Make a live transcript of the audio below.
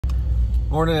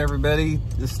Morning, everybody.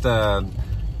 Just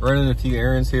running a few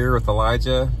errands here with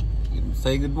Elijah.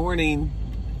 Say good morning.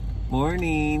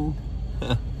 Morning.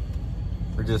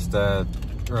 We're just running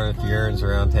a few errands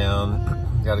around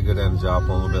town. Got to go down to Joplin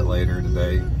a little bit later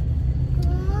today.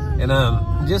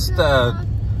 And just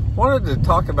wanted to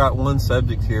talk about one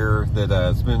subject here that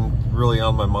has been really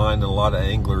on my mind and a lot of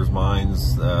anglers'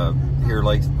 minds here,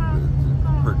 like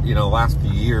last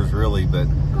few years, really, but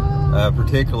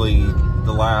particularly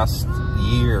the last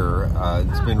year,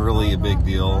 it's been really a big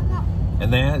deal,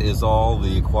 and that is all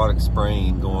the aquatic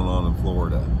spraying going on in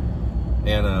Florida.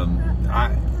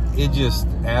 And it just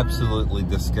absolutely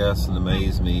disgusts and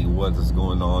amazes me what is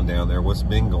going on down there, what's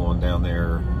been going down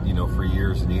there, for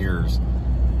years and years.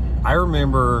 I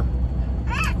remember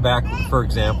back, for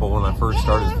example, when I first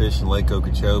started fishing Lake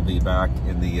Okeechobee back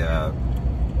in the,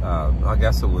 I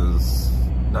guess it was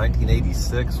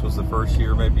 1986 was the first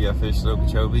year maybe I fished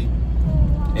Okeechobee.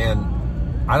 And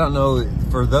I don't know,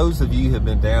 for those of you who have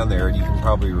been down there, you can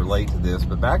probably relate to this,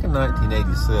 but back in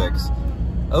 1986,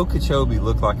 Okeechobee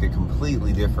looked like a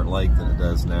completely different lake than it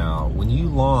does now. When you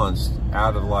launched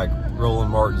out of like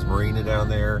Roland Martin's Marina down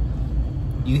there,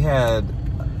 you had,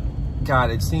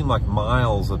 God, it seemed like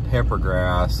miles of pepper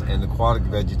grass and aquatic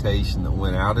vegetation that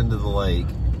went out into the lake.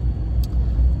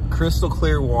 Crystal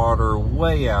clear water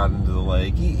way out into the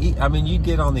lake. I mean, you'd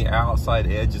get on the outside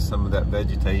edge of some of that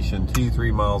vegetation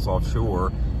 2-3 miles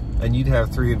offshore, and you'd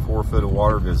have 3 and 4 foot of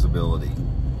water visibility.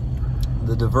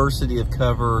 The diversity of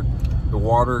cover, the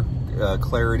water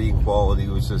clarity and quality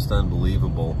was just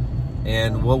unbelievable.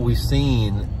 And what we've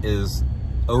seen is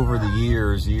over the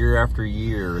years, year after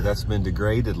year, that's been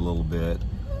degraded a little bit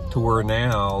to where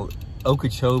now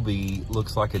Okeechobee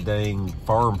looks like a dang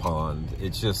farm pond.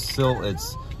 It's just silt,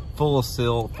 it's full of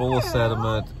silt, full of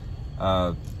sediment.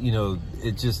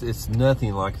 It's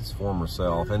nothing like its former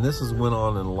self. And this has went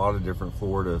on in a lot of different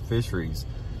Florida fisheries.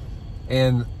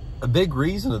 And a big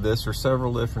reason of this, or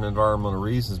several different environmental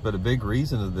reasons, but a big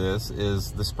reason of this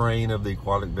is the spraying of the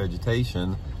aquatic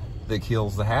vegetation that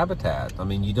kills the habitat. I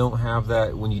mean, you don't have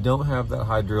that, when you don't have that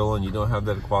hydrilla, you don't have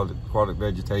that aquatic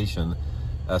vegetation,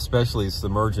 especially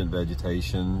submergent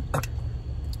vegetation,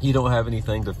 you don't have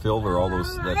anything to filter all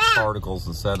those particles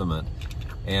and sediment,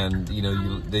 and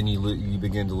then you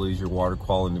begin to lose your water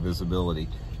quality and visibility.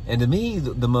 And to me,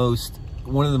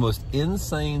 one of the most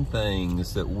insane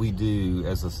things that we do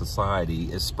as a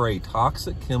society is spray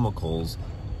toxic chemicals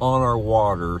on our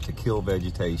water to kill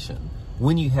vegetation,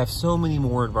 when you have so many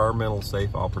more environmental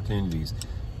safe opportunities.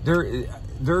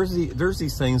 There's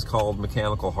these things called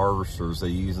mechanical harvesters they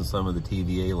use in some of the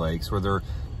TVA lakes, where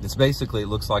it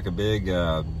looks like a big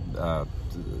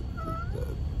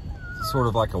sort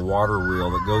of like a water wheel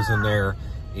that goes in there,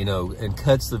 and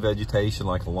cuts the vegetation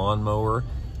like a lawnmower,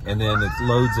 and then it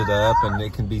loads it up, and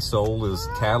it can be sold as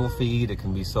cattle feed. It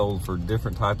can be sold for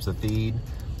different types of feed,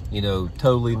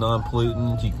 totally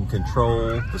non-pollutant. You can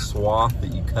control the swath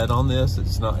that you cut on this.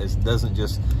 It doesn't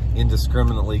just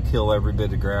indiscriminately kill every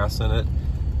bit of grass in it.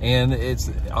 And it's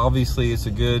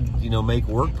a good, make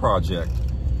work project.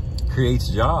 Creates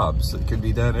jobs. It can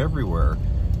be done everywhere.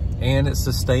 And it's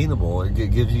sustainable. It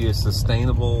gives you a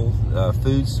sustainable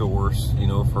food source,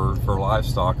 for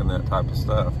livestock and that type of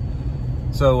stuff.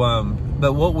 So,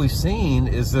 but what we've seen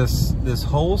is this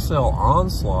wholesale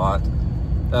onslaught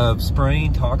of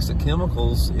spraying toxic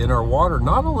chemicals in our water,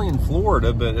 not only in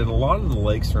Florida, but in a lot of the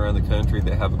lakes around the country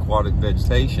that have aquatic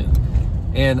vegetation.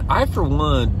 And I, for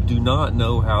one, do not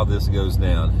know how this goes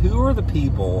down. Who are the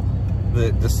people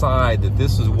that decide that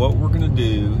this is what we're going to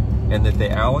do, and that they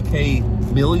allocate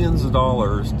millions of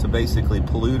dollars to basically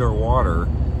pollute our water?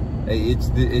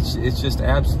 It's just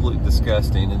absolutely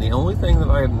disgusting. And the only thing that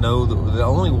I know, the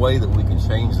only way that we can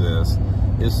change this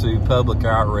is through public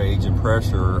outrage and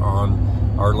pressure on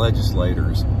our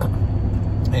legislators.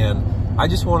 And I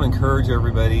just want to encourage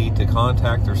everybody to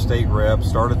contact their state rep,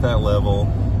 start at that level,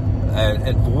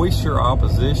 and voice your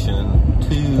opposition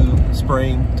to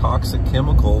spraying toxic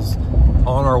chemicals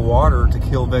on our water to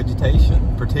kill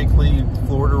vegetation, particularly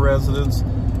Florida residents,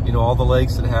 all the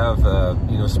lakes that have,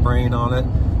 spraying on it.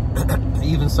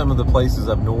 Even some of the places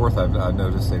up north, I've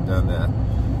noticed they've done that.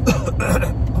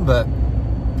 But,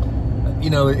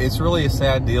 it's really a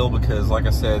sad deal because, like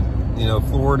I said,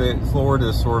 Florida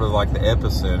is sort of like the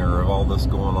epicenter of all this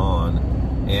going on.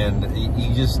 And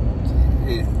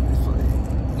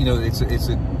it's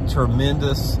a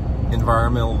tremendous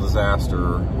environmental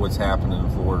disaster what's happening in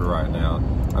Florida right now.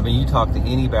 I mean, you talk to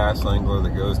any bass angler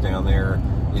that goes down there,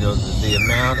 the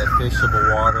amount of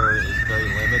fishable water is very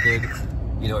limited.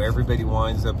 Everybody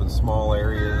winds up in small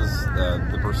areas.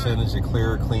 The percentage of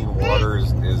clear, clean water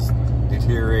is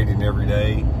deteriorating every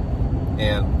day.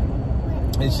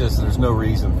 and it's just, there's no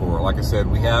reason for it. Like I said,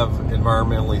 we have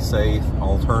environmentally safe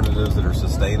alternatives that are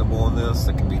sustainable in this,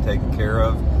 that can be taken care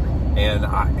of. And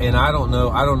I don't know,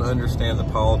 I don't understand the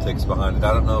politics behind it.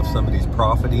 I don't know if somebody's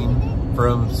profiting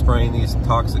from spraying these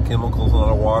toxic chemicals on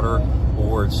our water,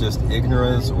 or it's just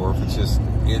ignorance, or if it's just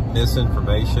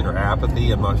misinformation or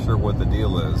apathy. I'm not sure what the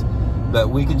deal is. But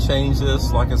we can change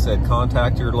this. Like I said,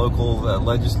 contact your local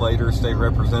legislators, state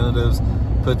representatives,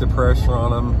 put the pressure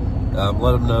on them,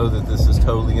 let them know that this is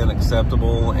totally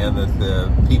unacceptable, and that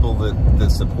the people that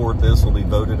support this will be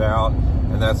voted out,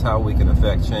 and that's how we can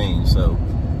affect change. So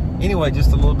anyway,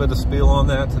 just a little bit of spiel on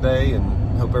that today,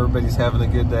 and hope everybody's having a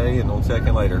good day, and we'll check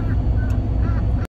in later.